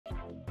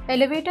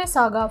Elevator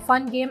Saga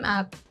Fun Game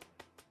App.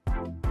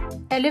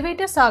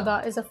 Elevator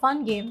Saga is a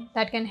fun game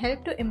that can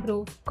help to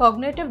improve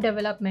cognitive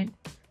development,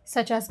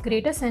 such as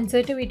greater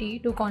sensitivity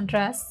to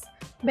contrasts,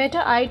 better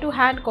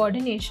eye-to-hand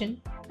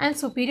coordination, and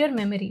superior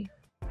memory.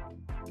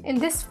 In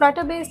this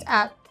Flutter-based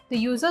app, the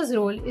user's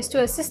role is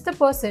to assist the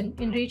person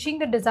in reaching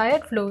the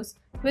desired flows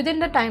within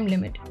the time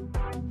limit.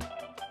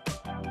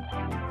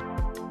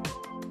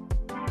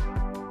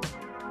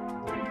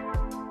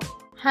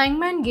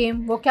 Hangman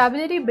Game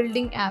Vocabulary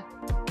Building App.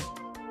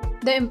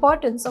 The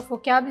importance of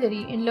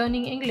vocabulary in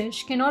learning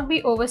English cannot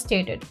be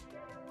overstated.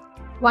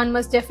 One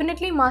must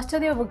definitely master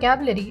their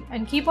vocabulary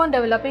and keep on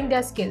developing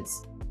their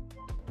skills.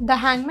 The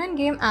Hangman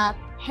Game app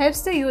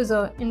helps the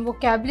user in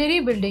vocabulary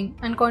building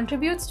and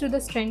contributes to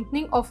the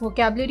strengthening of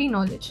vocabulary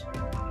knowledge.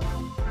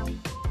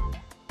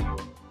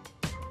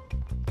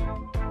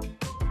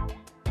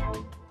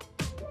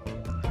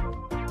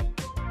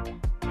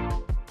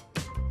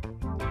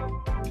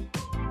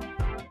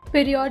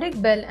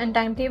 Periodic Bell and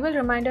Timetable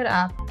Reminder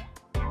app.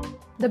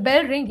 The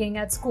bell ringing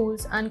at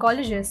schools and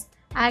colleges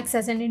acts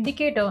as an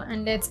indicator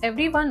and lets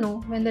everyone know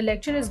when the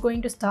lecture is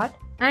going to start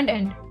and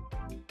end.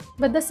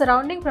 But the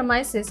surrounding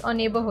premises or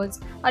neighborhoods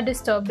are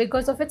disturbed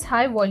because of its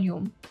high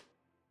volume.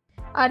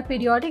 Our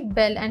Periodic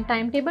Bell and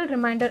Timetable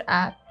Reminder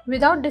app,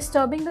 without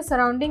disturbing the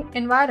surrounding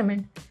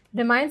environment,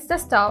 reminds the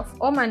staff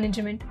or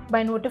management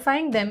by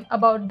notifying them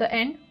about the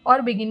end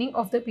or beginning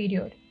of the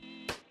period.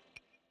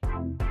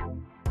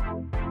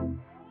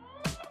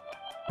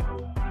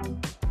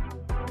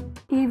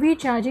 EV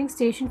Charging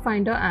Station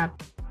Finder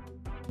app.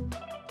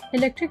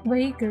 Electric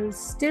vehicles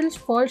still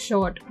fall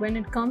short when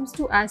it comes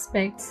to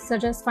aspects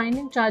such as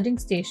finding charging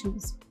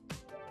stations.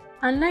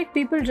 Unlike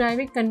people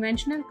driving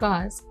conventional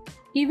cars,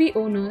 EV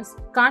owners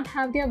can't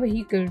have their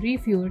vehicle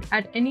refueled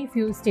at any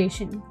fuel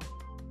station.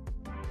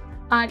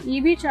 Our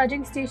EV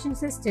charging station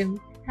system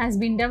has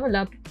been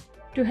developed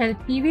to help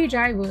EV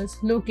drivers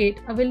locate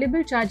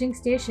available charging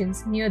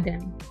stations near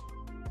them.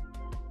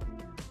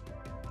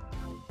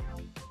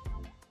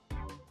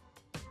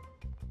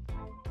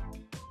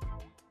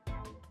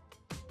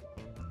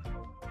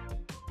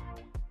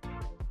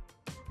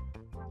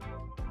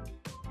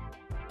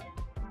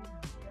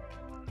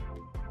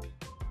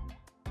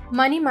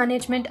 Money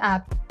Management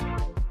app.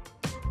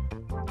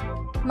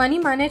 Money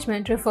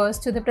management refers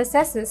to the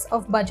processes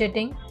of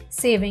budgeting,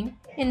 saving,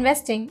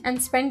 investing,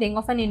 and spending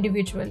of an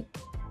individual.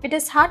 It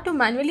is hard to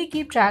manually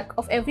keep track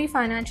of every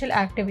financial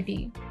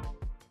activity.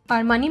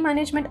 Our Money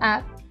Management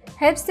app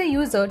helps the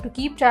user to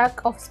keep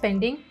track of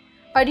spending,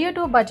 adhere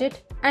to a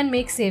budget, and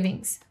make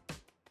savings.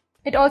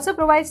 It also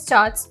provides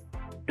charts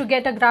to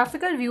get a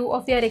graphical view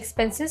of their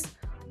expenses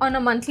on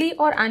a monthly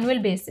or annual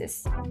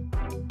basis.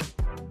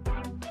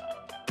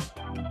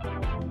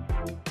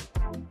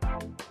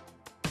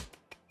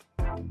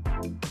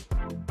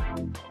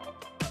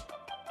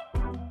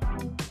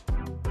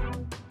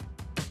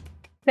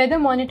 Weather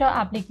Monitor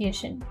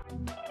application.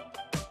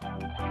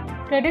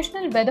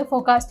 Traditional weather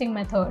forecasting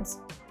methods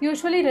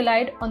usually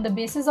relied on the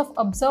basis of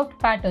observed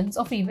patterns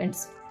of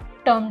events,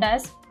 termed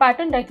as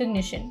pattern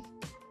recognition.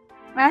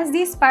 As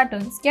these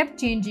patterns kept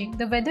changing,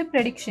 the weather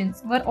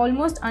predictions were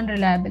almost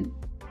unreliable.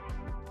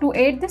 To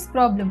aid this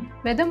problem,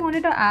 Weather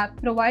Monitor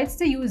app provides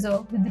the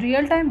user with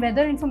real-time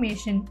weather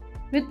information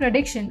with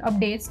prediction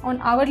updates on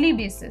hourly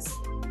basis.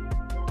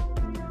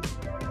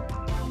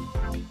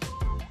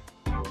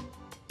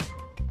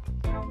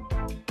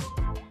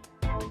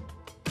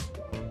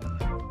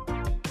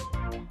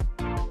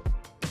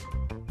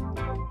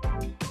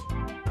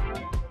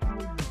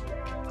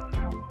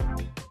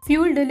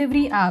 Fuel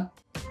Delivery app.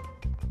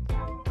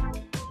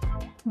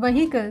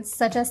 Vehicles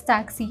such as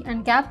taxi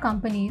and cab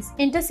companies,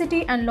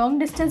 intercity and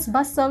long-distance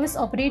bus service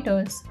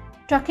operators,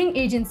 trucking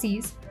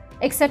agencies,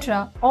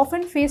 etc.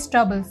 often face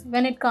troubles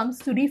when it comes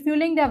to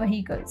refueling their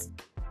vehicles.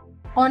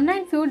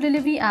 Online Fuel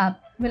Delivery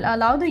app will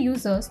allow the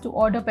users to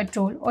order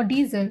petrol or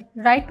diesel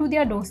right to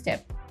their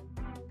doorstep.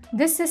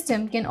 This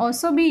system can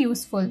also be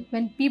useful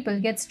when people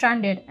get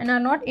stranded and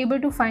are not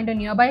able to find a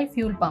nearby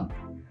fuel pump.